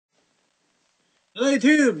Hello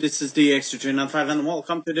YouTube, this is the Extra295 and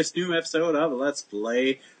welcome to this new episode of Let's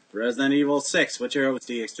Play Resident Evil 6 with your host,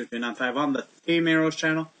 the Extra295 on the Team Heroes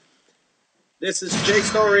channel. This is Jake's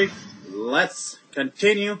story. Let's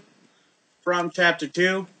continue from chapter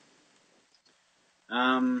 2.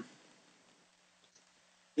 After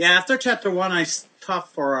chapter 1 I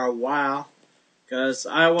stopped for a while because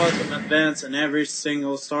I wasn't advanced in every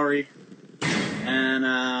single story, and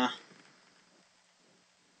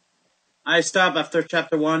I stopped after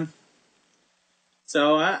chapter 1,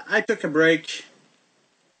 so I took a break,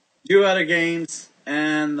 do other games,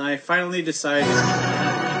 and I finally decided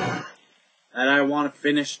that I want to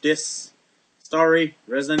finish this story,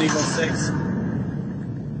 Resident Evil 6.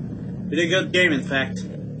 Pretty good game, in fact.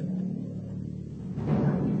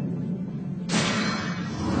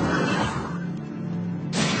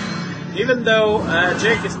 Even though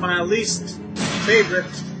Jake is my least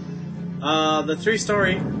favorite, the 3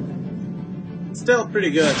 story still pretty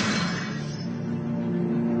good.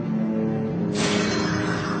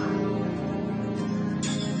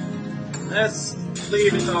 Let's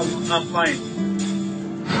leave it offline.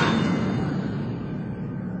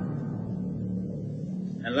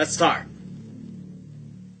 And let's start.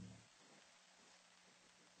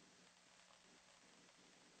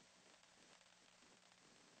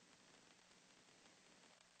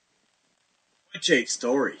 Jake's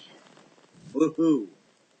story. Woohoo.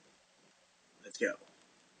 Let's go.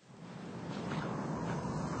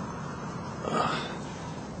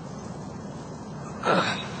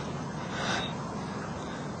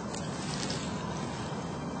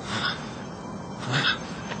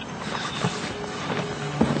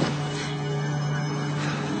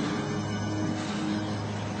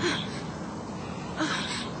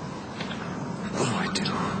 What do I do?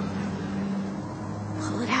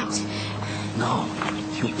 Pull it out. No,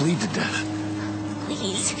 you'll bleed to death.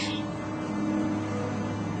 Please.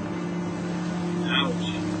 Ouch.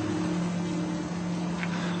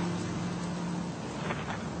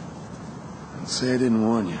 Don't say I didn't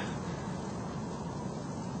warn you.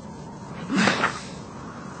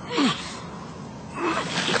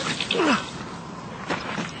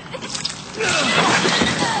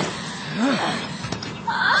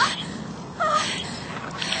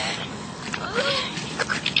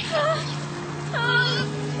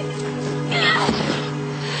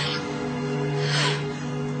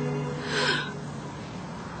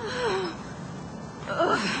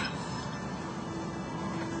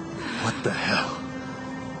 What the hell?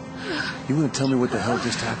 You want to tell me what the hell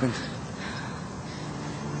just happened?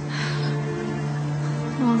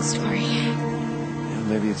 Long story. Yeah,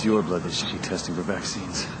 maybe it's your blood they should be testing for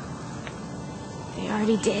vaccines. They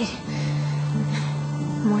already did.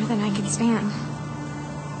 More than I can stand.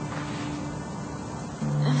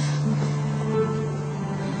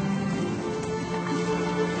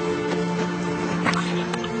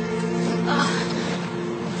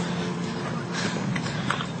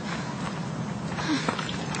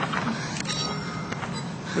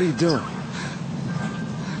 What are you doing?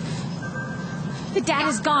 The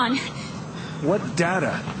data's gone. What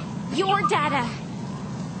data? Your data.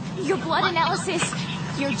 Your blood analysis.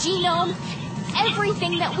 Your genome.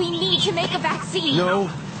 Everything that we need to make a vaccine. No,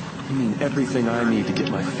 I mean everything I need to get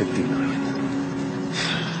my 50 million.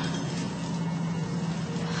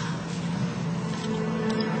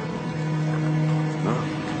 No.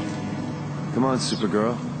 Come on,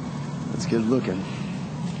 Supergirl. Let's get looking.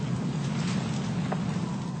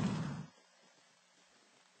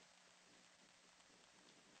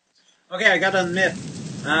 Okay, I gotta admit,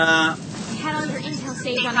 I had all your intel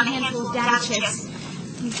saved on a handful of data chips.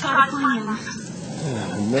 You gotta find them. In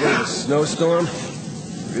the middle of a snowstorm?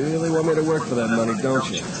 Really want me to work for that money, don't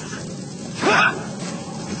you?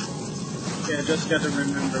 okay, I just gotta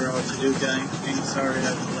remember how to do things. Sorry, I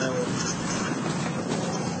have level.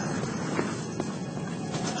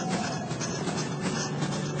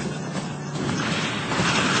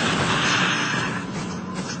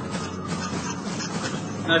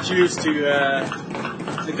 Not used to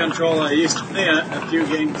the controller. I used to play a few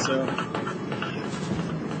games, so.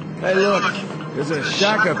 Hey, look! There's a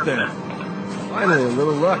shack up there. Finally, a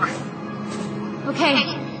little luck.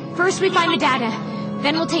 Okay, first we find the data.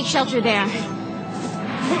 Then we'll take shelter there.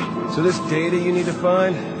 So this data you need to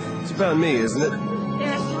find, it's about me, isn't it?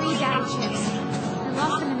 There are 3 data chips. I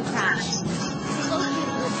lost them in the crash. They located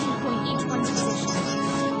will pinpoint each one's position.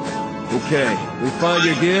 Okay, we find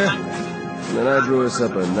your gear, and then I brew us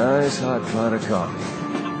up a nice hot pot of coffee.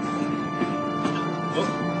 Oh.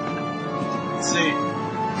 Let's see.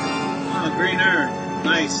 Oh, green herb.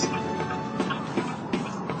 Nice.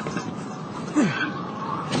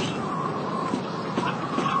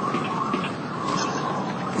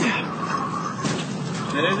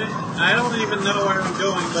 I don't even know where I'm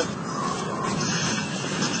going, but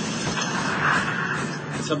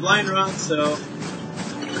it's a blind route, so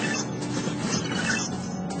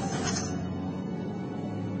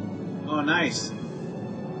oh, nice.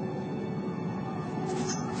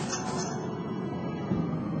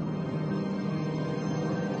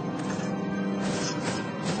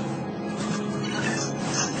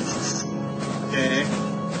 Okay.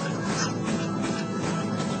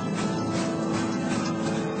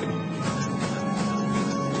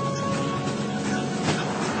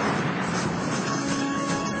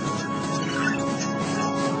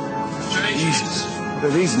 Jesus, what are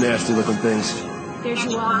these nasty looking things? They're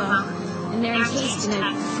Juava, and they're encased in a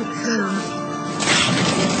cocoon.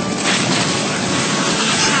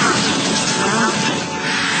 Well,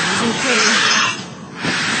 isn't pretty.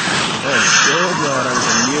 I'm so glad I was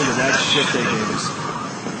immune to that shit they gave us.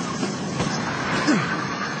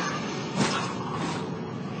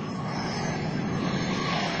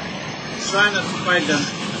 Try not to fight them.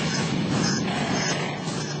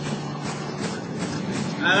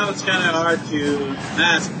 I know it's kind of hard to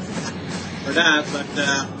ask for that, but what the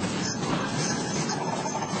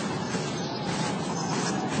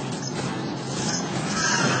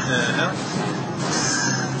hell?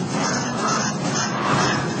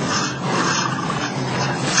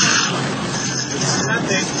 It's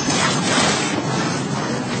nothing.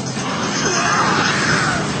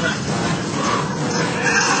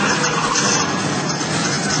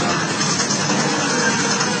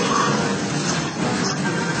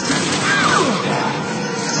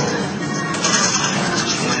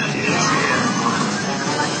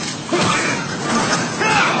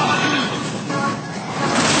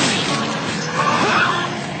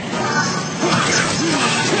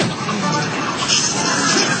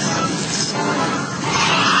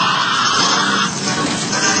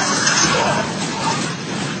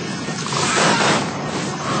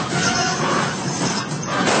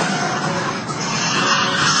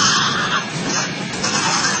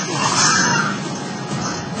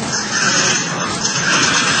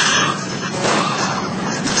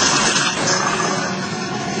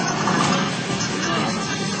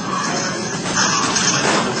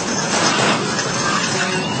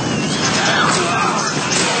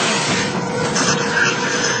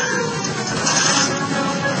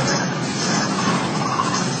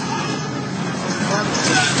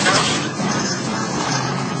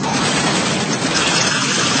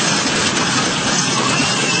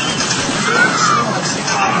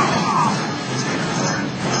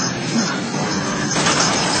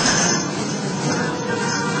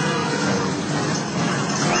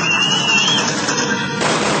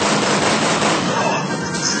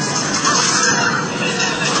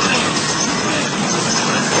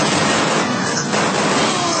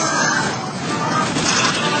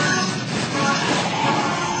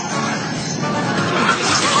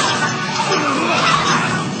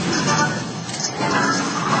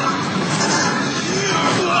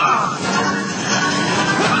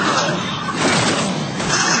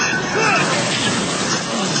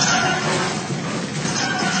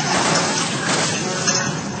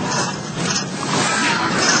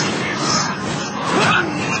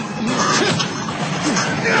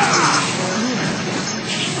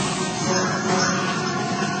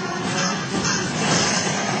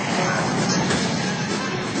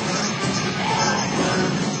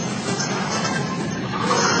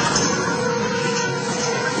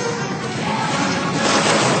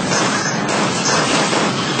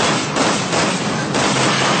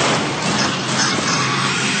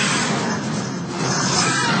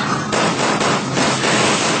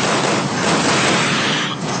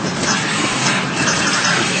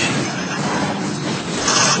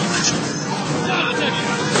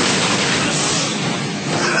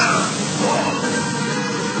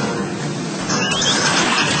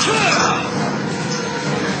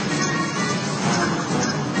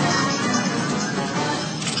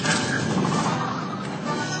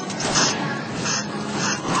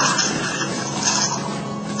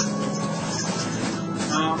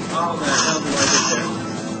 How the hell do I get there?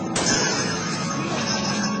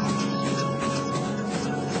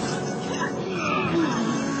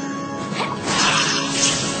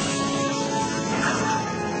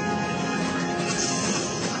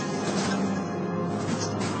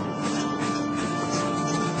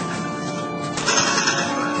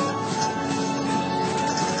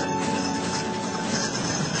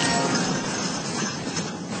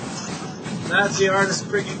 That's the hardest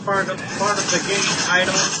freaking part of the game. I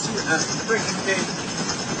don't see a freaking game.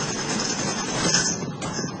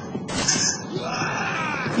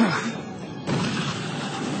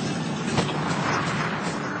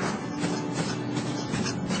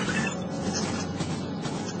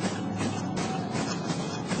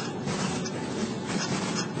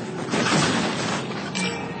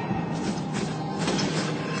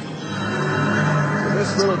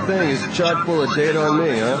 little thing is chock full of data on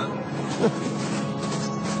me, huh?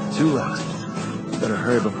 2 left. Better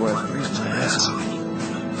hurry before I freeze my ass off.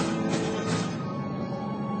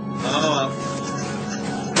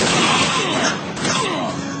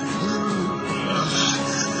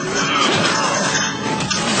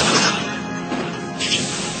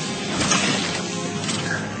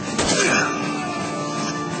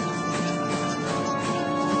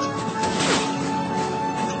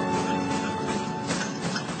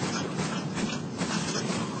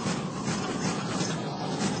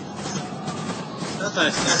 Oh, that's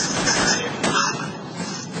nice.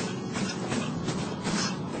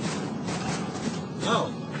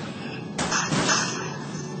 Oh.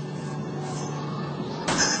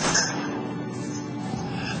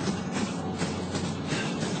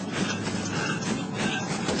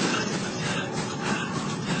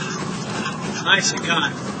 Nice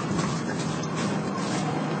gun.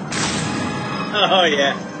 Oh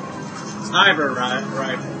yeah. Sniper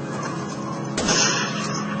rifle.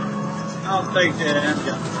 I'll take the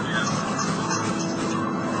handgun for now.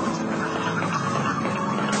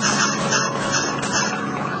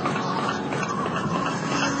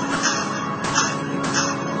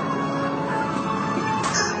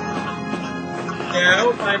 Yeah, I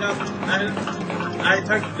hope I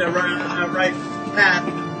took the right path.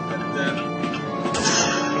 But,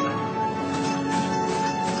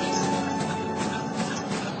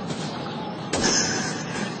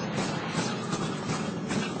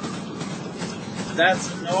 that's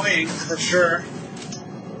annoying for sure.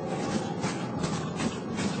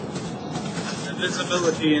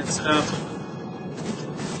 Invisibility and stuff.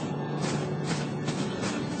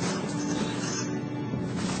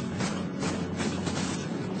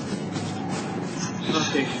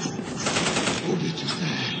 Okay.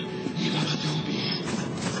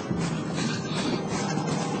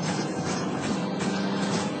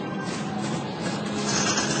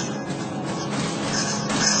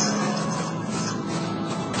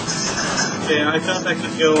 Okay, I thought I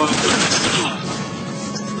could go up.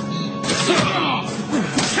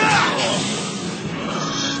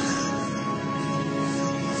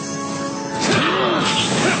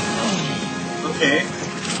 Okay.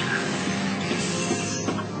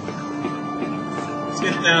 Let's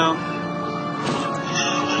get down.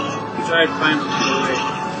 Try to find another way.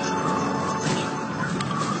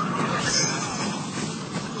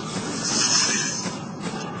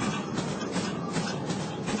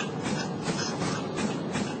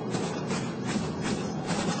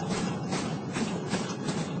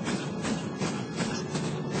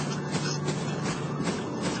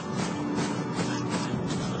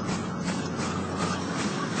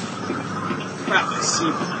 Crap, I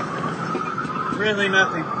see really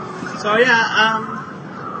nothing. So yeah,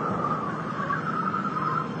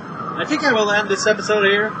 I think I will end this episode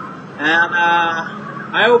here, and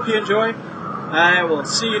I hope you enjoy. I will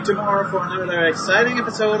see you tomorrow for another exciting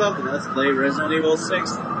episode of Let's Play Resident Evil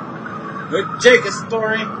 6 with Jake, a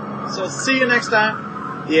story. So see you next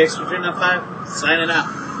time. The Extra 5 signing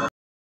out.